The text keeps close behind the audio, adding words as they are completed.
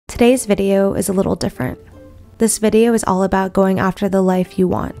Today's video is a little different. This video is all about going after the life you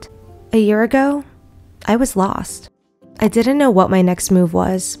want. A year ago, I was lost. I didn't know what my next move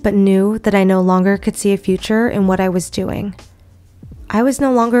was, but knew that I no longer could see a future in what I was doing. I was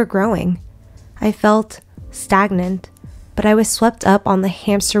no longer growing. I felt stagnant, but I was swept up on the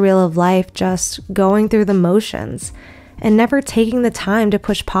hamster wheel of life, just going through the motions and never taking the time to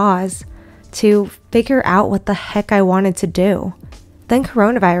push pause to figure out what the heck I wanted to do. Then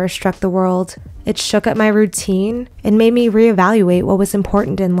coronavirus struck the world. It shook up my routine and made me reevaluate what was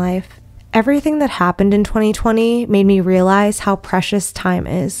important in life. Everything that happened in 2020 made me realize how precious time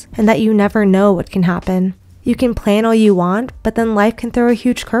is and that you never know what can happen. You can plan all you want, but then life can throw a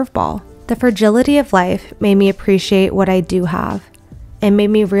huge curveball. The fragility of life made me appreciate what I do have and made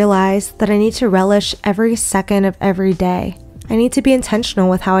me realize that I need to relish every second of every day. I need to be intentional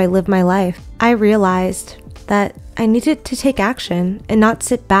with how I live my life. I realized that I needed to take action and not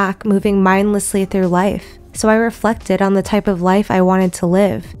sit back moving mindlessly through life. So I reflected on the type of life I wanted to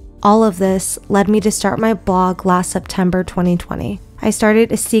live. All of this led me to start my blog last September 2020. I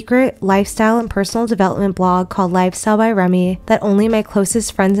started a secret lifestyle and personal development blog called Lifestyle by Remi that only my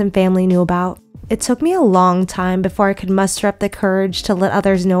closest friends and family knew about. It took me a long time before I could muster up the courage to let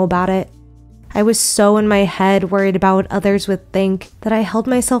others know about it. I was so in my head worried about what others would think that I held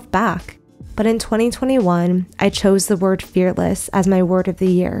myself back. But in 2021, I chose the word fearless as my word of the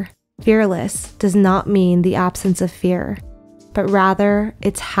year. Fearless does not mean the absence of fear, but rather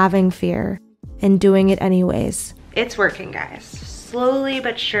it's having fear and doing it anyways. It's working, guys. Slowly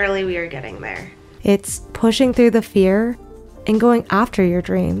but surely we are getting there. It's pushing through the fear and going after your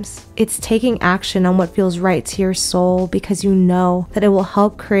dreams. It's taking action on what feels right to your soul because you know that it will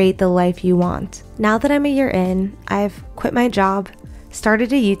help create the life you want. Now that I'm a year in, I've quit my job,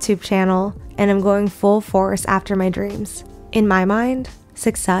 started a YouTube channel, and I'm going full force after my dreams. In my mind,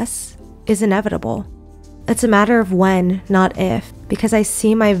 success is inevitable. It's a matter of when, not if, because I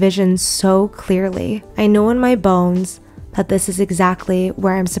see my vision so clearly. I know in my bones that this is exactly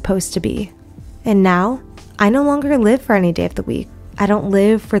where I'm supposed to be. And now, I no longer live for any day of the week. I don't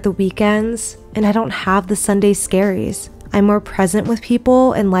live for the weekends, and I don't have the Sunday scaries. I'm more present with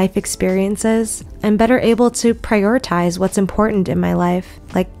people and life experiences. I'm better able to prioritize what's important in my life,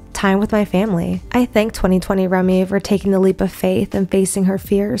 like time with my family. I thank 2020 Remi for taking the leap of faith and facing her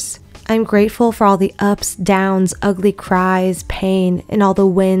fears. I'm grateful for all the ups, downs, ugly cries, pain, and all the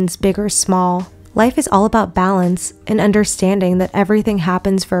wins, big or small. Life is all about balance and understanding that everything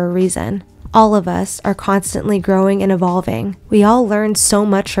happens for a reason. All of us are constantly growing and evolving. We all learn so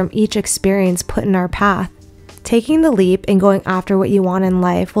much from each experience put in our path. Taking the leap and going after what you want in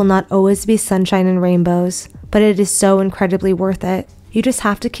life will not always be sunshine and rainbows, but it is so incredibly worth it. You just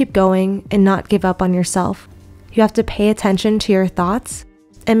have to keep going and not give up on yourself. You have to pay attention to your thoughts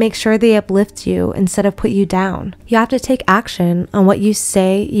and make sure they uplift you instead of put you down. You have to take action on what you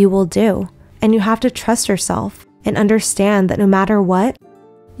say you will do, and you have to trust yourself and understand that no matter what,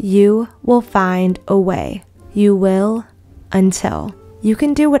 you will find a way. You will until you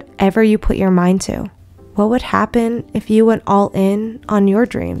can do whatever you put your mind to. What would happen if you went all in on your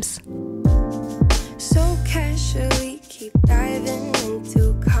dreams?